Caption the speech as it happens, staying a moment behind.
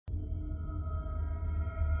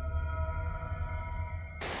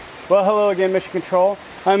Well, hello again, Mission Control.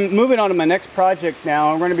 I'm moving on to my next project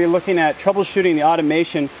now. I'm going to be looking at troubleshooting the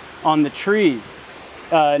automation on the trees.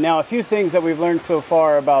 Now, a few things that we've learned so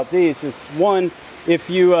far about these is, one, if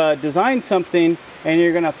you design something and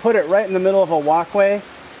you're going to put it right in the middle of a walkway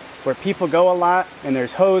where people go a lot and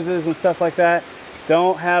there's hoses and stuff like that,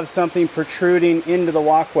 don't have something protruding into the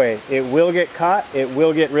walkway. It will get caught, it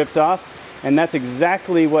will get ripped off, and that's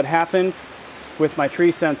exactly what happened with my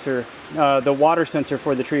tree sensor, the water sensor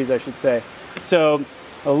for the trees, I should say. So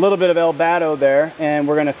a little bit of elbato there, and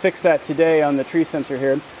we're going to fix that today on the tree sensor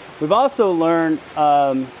here. We've also learned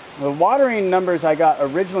the watering numbers I got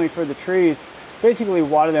originally for the trees, basically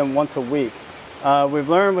water them once a week. We've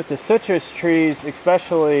learned with the citrus trees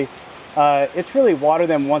especially, it's really water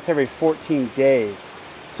them once every 14 days.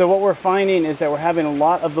 So what we're finding is that we're having a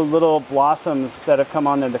lot of the little blossoms that have come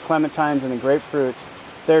on there, the clementines and the grapefruits,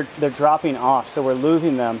 they're dropping off, so we're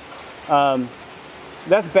losing them.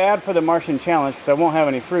 That's bad for the Martian challenge because I won't have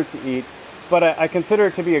any fruit to eat, but I consider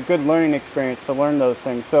it to be a good learning experience to learn those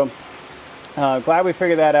things. So glad we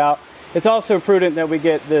figured that out. It's also prudent that we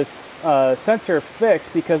get this sensor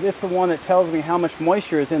fixed because it's the one that tells me how much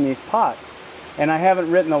moisture is in these pots. And I haven't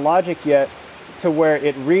written the logic yet to where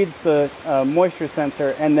it reads the moisture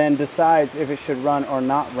sensor and then decides if it should run or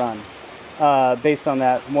not run based on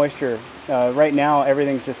that moisture. Right now,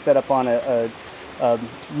 everything's just set up on a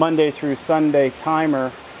Monday through Sunday timer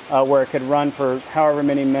where it could run for however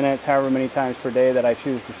many minutes, however many times per day that I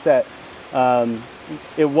choose to set.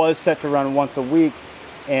 It was set to run once a week,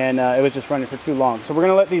 and it was just running for too long. So we're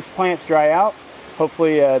going to let these plants dry out.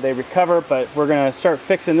 Hopefully they recover, but we're going to start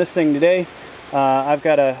fixing this thing today. I've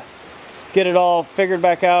got to get it all figured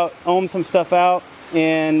back out, ohm some stuff out,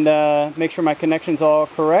 and make sure my connection's all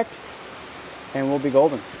correct, and we'll be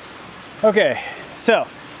golden. Okay, so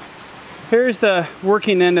here's the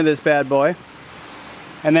working end of this bad boy,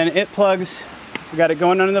 and then it plugs. We got it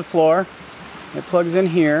going under the floor. It plugs in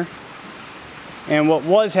here, and what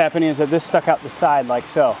was happening is that this stuck out the side like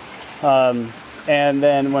so, and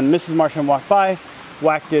then when Mrs. Martian walked by,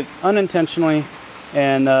 whacked it unintentionally,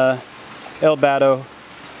 and elbato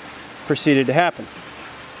proceeded to happen.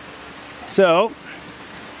 So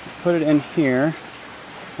put it in here.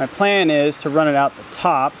 My plan is to run it out the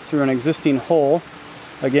top through an existing hole.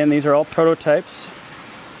 Again, these are all prototypes,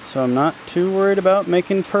 so I'm not too worried about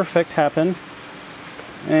making perfect happen.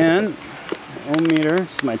 And ohm meter,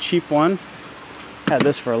 this is my cheap one. Had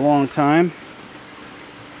this for a long time.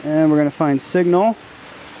 And we're going to find signal,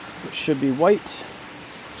 which should be white.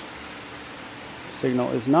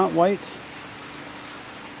 Signal is not white.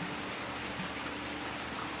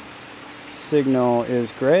 Signal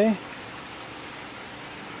is gray.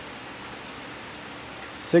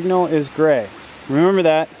 Signal is gray. Remember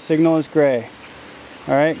that. Signal is gray.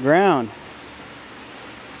 All right, ground.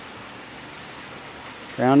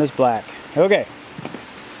 Ground is black. Okay.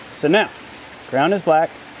 So now, ground is black.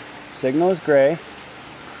 Signal is gray.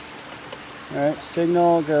 All right,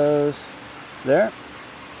 signal goes there.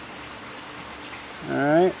 All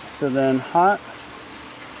right, so then hot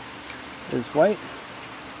is white.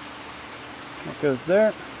 That goes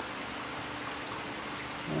there.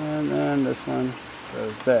 And then this one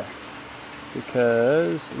goes there,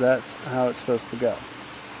 because that's how it's supposed to go.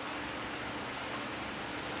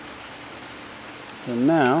 So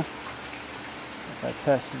now, if I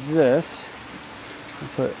test this, I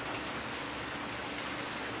put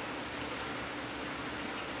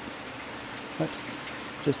what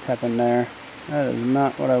just happened there? That is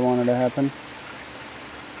not what I wanted to happen.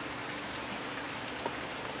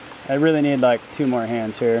 I really need like 2 more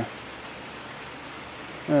hands here.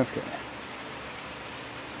 Okay.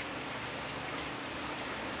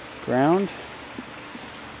 Ground.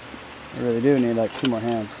 I really do need like 2 more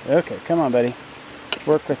hands. Okay, come on, buddy.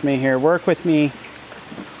 Work with me here. Work with me.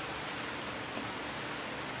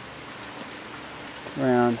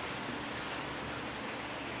 Ground.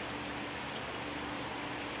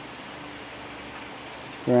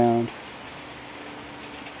 Ground.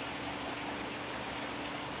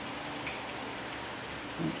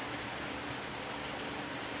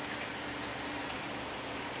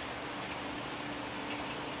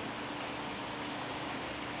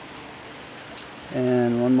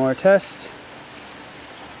 And one more test.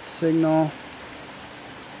 Signal.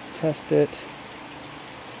 Test it.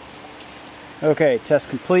 Okay, test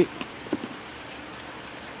complete.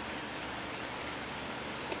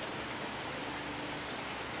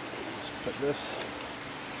 Just put this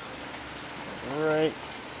right.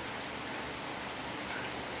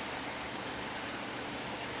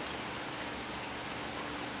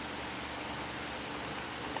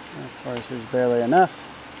 Of course, there's barely enough.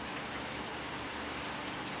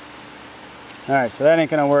 All right, so that ain't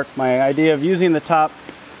gonna work. My idea of using the top,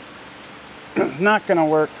 not gonna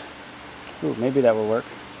work. Ooh, maybe that will work.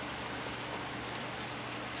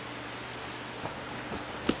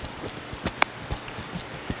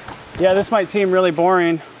 Yeah, this might seem really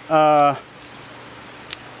boring, but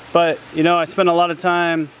you know, I spend a lot of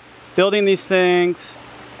time building these things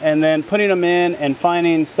and then putting them in and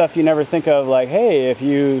finding stuff you never think of, like, hey, if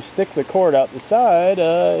you stick the cord out the side,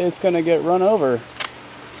 it's gonna get run over.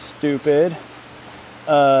 Stupid.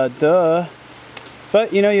 Duh.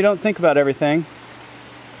 But you know, you don't think about everything.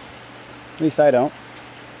 At least I don't.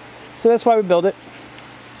 So that's why we build it.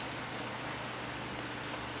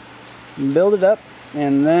 Build it up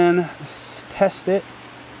and then test it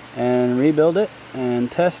and rebuild it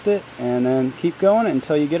and test it and then keep going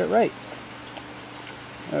until you get it right.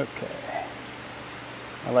 Okay.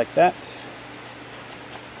 I like that.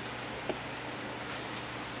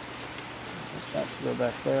 That to go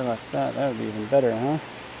back there like that. That would be even better, huh?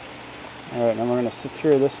 Alright, now we're going to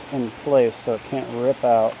secure this in place so it can't rip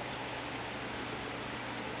out.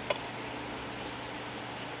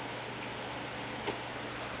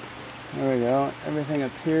 There we go. Everything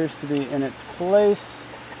appears to be in its place.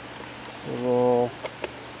 So we'll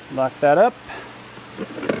lock that up.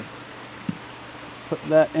 Put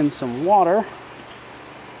that in some water.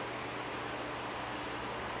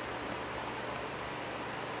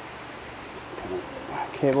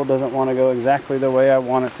 Cable doesn't want to go exactly the way I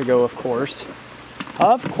want it to go, of course.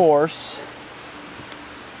 Of course.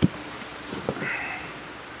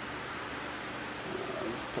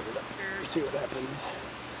 Let's put it up here, see what happens.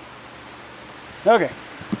 Okay,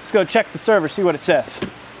 let's go check the server, see what it says.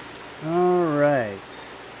 All right.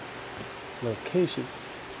 Location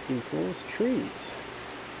equals trees.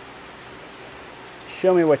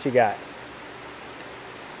 Show me what you got.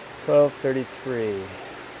 1233.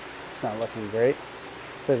 It's not looking great.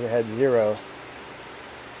 It says it had 0.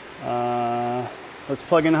 Let's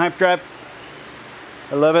plug in the hype drive.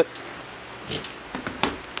 I love it.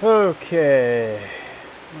 Okay.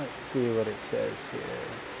 Let's see what it says here.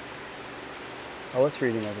 Oh, it's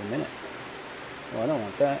reading every minute. Oh, I don't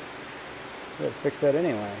want that. I gotta fix that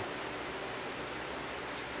anyway.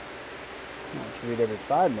 I want to read every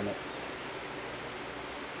 5 minutes.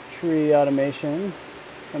 Tree automation.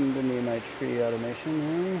 Come to me, my tree automation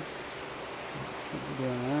here. Should be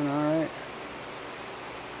doing that, alright.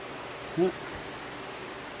 Yep.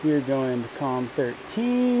 You're going to COM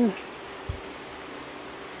 13.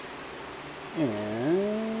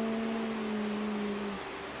 And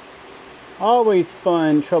always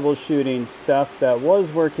fun troubleshooting stuff that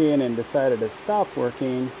was working and decided to stop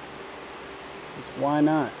working. Just why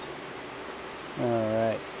not?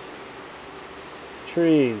 Alright.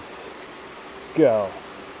 Trees. Go.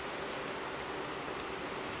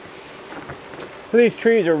 So these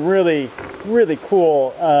trees are really, really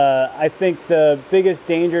cool. I think the biggest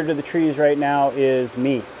danger to the trees right now is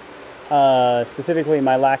me. Specifically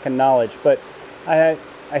my lack of knowledge. But I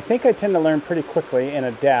think I tend to learn pretty quickly and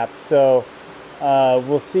adapt. So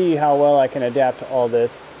we'll see how well I can adapt to all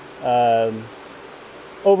this.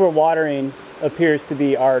 Overwatering appears to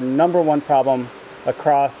be our #1 problem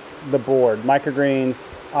across the board. Microgreens,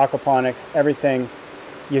 aquaponics, everything.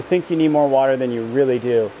 You think you need more water than you really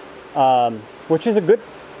do. Which is a good,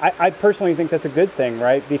 I personally think that's a good thing,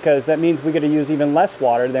 right? Because that means we get to use even less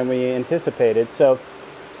water than we anticipated. So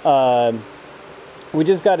we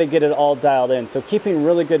just got to get it all dialed in. So keeping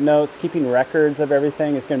really good notes, keeping records of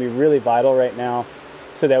everything is going to be really vital right now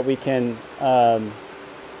so that we can,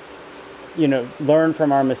 you know, learn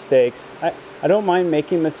from our mistakes. I don't mind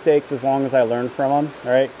making mistakes as long as I learn from them,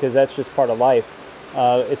 all right? Because that's just part of life.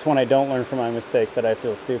 It's when I don't learn from my mistakes that I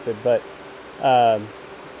feel stupid. But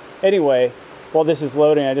anyway, while this is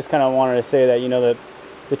loading, I just kind of wanted to say that, you know,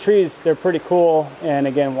 the trees, they're pretty cool. And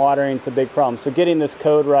again, watering's a big problem. So getting this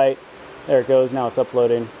code right, there it goes, now it's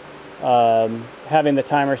uploading. Having the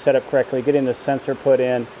timer set up correctly, getting the sensor put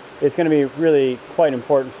in is going to be really quite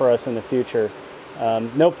important for us in the future.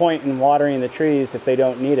 No point in watering the trees if they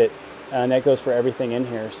don't need it. And that goes for everything in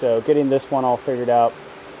here. So getting this one all figured out,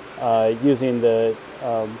 using the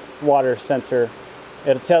water sensor,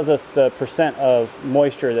 it tells us the percent of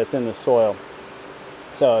moisture that's in the soil.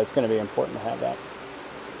 So it's going to be important to have that.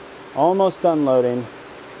 Almost done loading.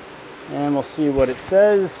 And we'll see what it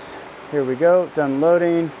says. Here we go, done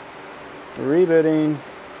loading, rebooting.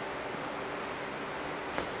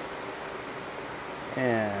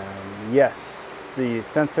 And yes, the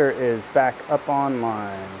sensor is back up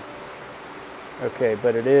online. Okay,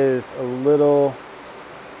 but it is a little,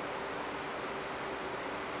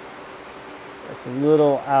 it's a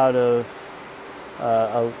little out of,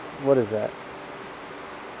 what is that?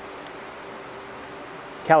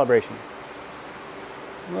 calibration.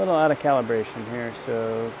 A little out of calibration here,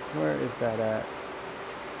 so where is that at?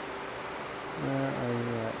 Where are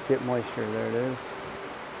you at? Get moisture, there it is.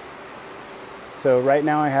 So right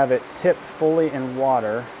now I have it tipped fully in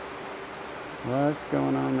water. What's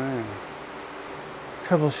going on there?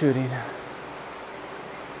 Troubleshooting.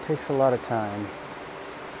 Takes a lot of time.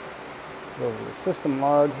 Go over the system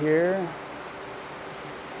log here.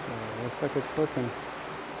 Looks like it's working.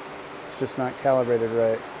 It's just not calibrated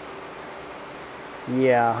right.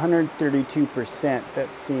 Yeah, 132%.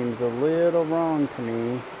 That seems a little wrong to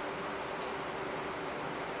me.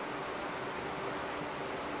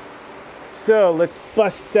 So let's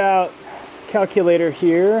bust out calculator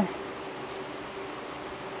here.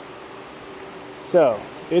 So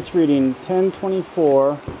it's reading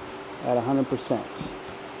 1024 at 100%.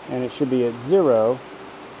 And it should be at 0,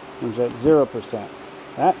 which is at 0%.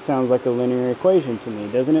 That sounds like a linear equation to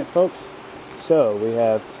me, doesn't it, folks? So we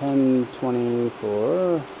have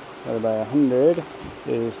 1024 divided by 100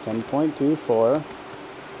 is 10.24.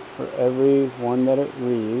 For every one that it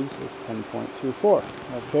reads is 10.24.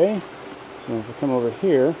 Okay, so if we come over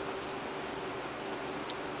here,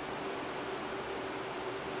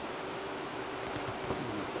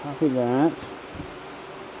 copy that.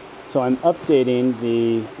 So I'm updating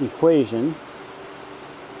the equation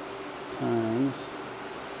times.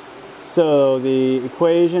 So the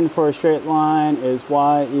equation for a straight line is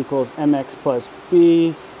y equals mx plus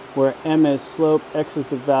b, where m is slope, x is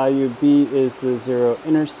the value, b is the zero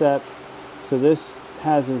intercept. So this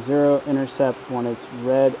has a zero intercept when it's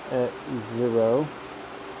read at 0.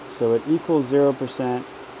 So it equals 0%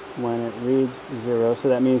 when it reads 0. So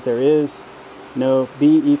that means there is no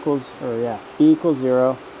b equals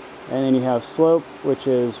 0. And then you have slope, which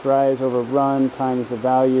is rise over run times the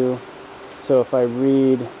value. So if I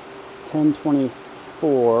read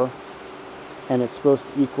 1024 and it's supposed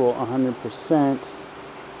to equal 100%,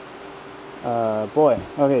 boy,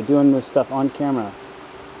 okay, doing this stuff on camera.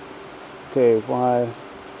 Okay,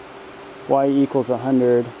 y equals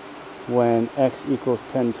 100 when x equals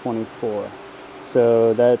 1024.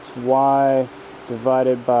 So that's y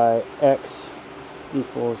divided by x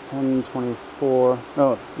equals 1024,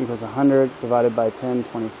 no, equals 100 divided by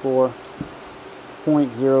 1024,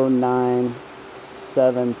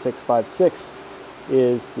 0.097656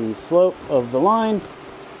 is the slope of the line.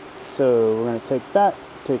 So we're going to take that,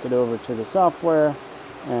 take it over to the software,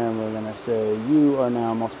 and we're going to say you are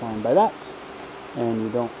now multiplying by that, and you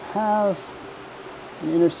don't have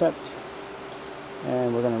an intercept,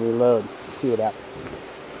 and we're going to reload and see what happens.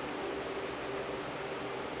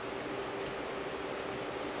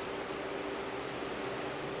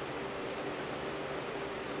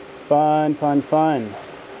 Fun, fun, fun.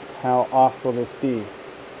 How off will this be?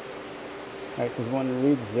 Right, because when it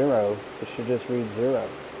reads 0, it should just read 0.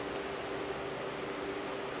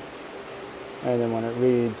 And then when it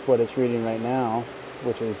reads what it's reading right now,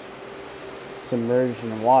 which is submerged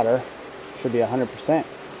in water, it should be 100%.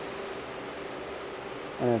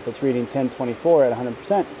 And if it's reading 1024 at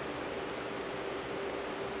 100%,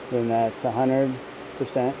 then that's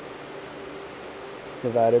 100%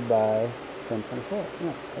 divided by 1024.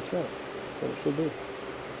 Yeah, that's right. That's what it should be.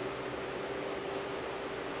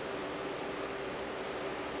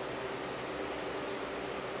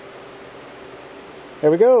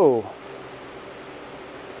 There we go.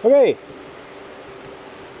 Okay,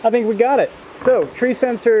 I think we got it. So tree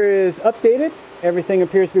sensor is updated. Everything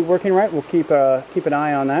appears to be working right. We'll keep an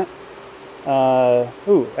eye on that.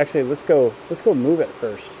 Ooh, actually, let's go move it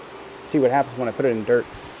first. See what happens when I put it in dirt.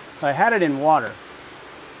 I had it in water.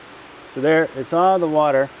 So there, it's all the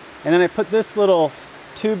water. And then I put this little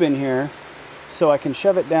tube in here so I can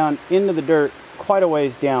shove it down into the dirt quite a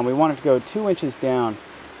ways down. We want it to go 2 inches down.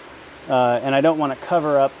 And I don't want to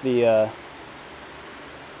cover up the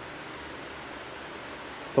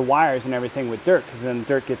wires and everything with dirt, because then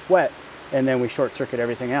dirt gets wet and then we short circuit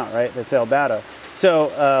everything out, right? That's El Dado.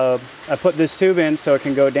 So I put this tube in so it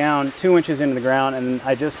can go down 2 inches into the ground, and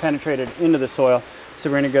I just penetrated into the soil. So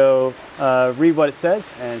we're going to go read what it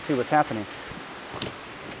says and see what's happening.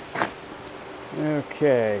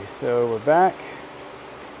 Okay, so we're back.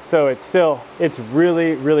 So it's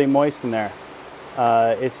really, really moist in there.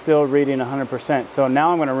 It's still reading 100%. So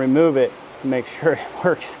now I'm going to remove it to make sure it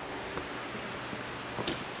works.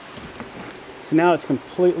 So now it's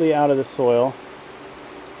completely out of the soil.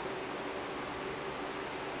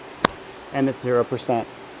 And it's 0%.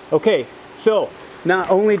 Okay, so not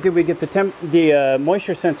only did we get the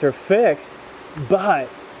moisture sensor fixed, but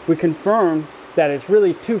we confirmed that it's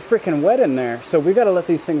really too freaking wet in there. So we got to let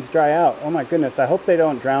these things dry out. Oh my goodness, I hope they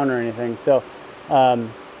don't drown or anything. So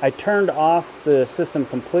I turned off the system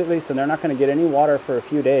completely, so they're not going to get any water for a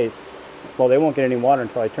few days. Well, they won't get any water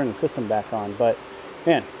until I turn the system back on. But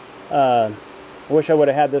man, I wish I would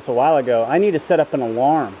have had this a while ago. I need to set up an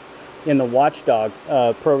alarm in the Watchdog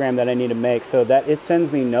program that I need to make, so that it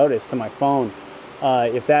sends me notice to my phone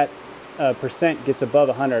if that percent gets above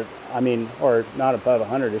 100. I mean, or not above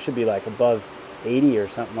 100. It should be like above 80 or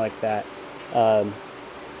something like that.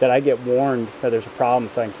 That I get warned that there's a problem,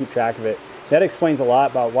 so I can keep track of it. That explains a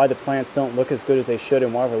lot about why the plants don't look as good as they should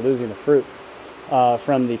and why we're losing the fruit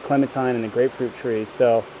from the clementine and the grapefruit trees.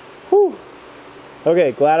 So, whew.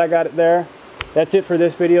 Okay, glad I got it there. That's it for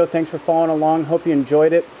this video. Thanks for following along. Hope you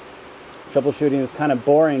enjoyed it. Troubleshooting is kind of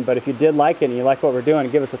boring, but if you did like it and you like what we're doing,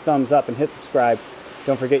 give us a thumbs up and hit subscribe.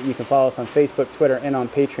 Don't forget you can follow us on Facebook, Twitter, and on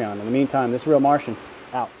Patreon. In the meantime, this is Real Martian.